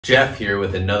Jeff here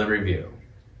with another review.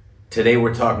 Today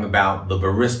we're talking about the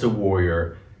Barista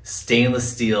Warrior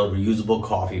stainless steel reusable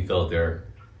coffee filter.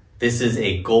 This is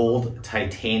a gold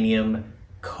titanium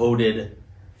coated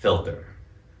filter.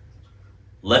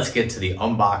 Let's get to the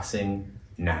unboxing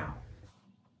now.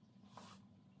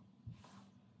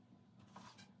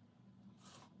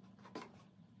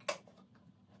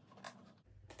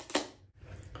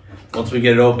 Once we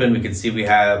get it open, we can see we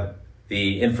have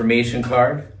the information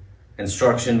card,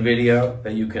 instruction video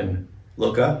that you can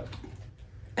look up.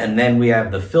 And then we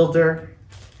have the filter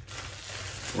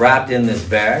wrapped in this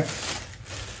bag.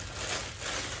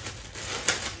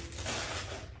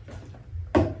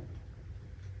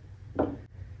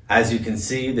 As you can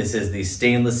see, this is the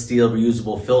stainless steel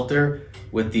reusable filter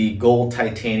with the gold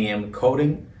titanium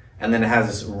coating. And then it has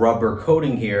this rubber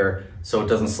coating here so it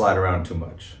doesn't slide around too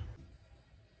much.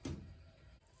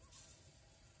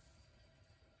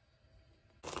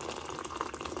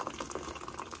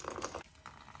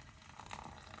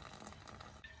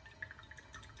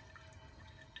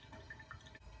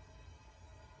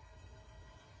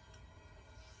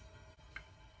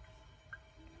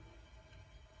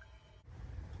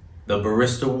 The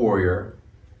Barista Warrior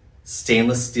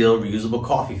stainless steel reusable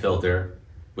coffee filter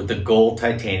with the gold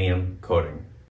titanium coating.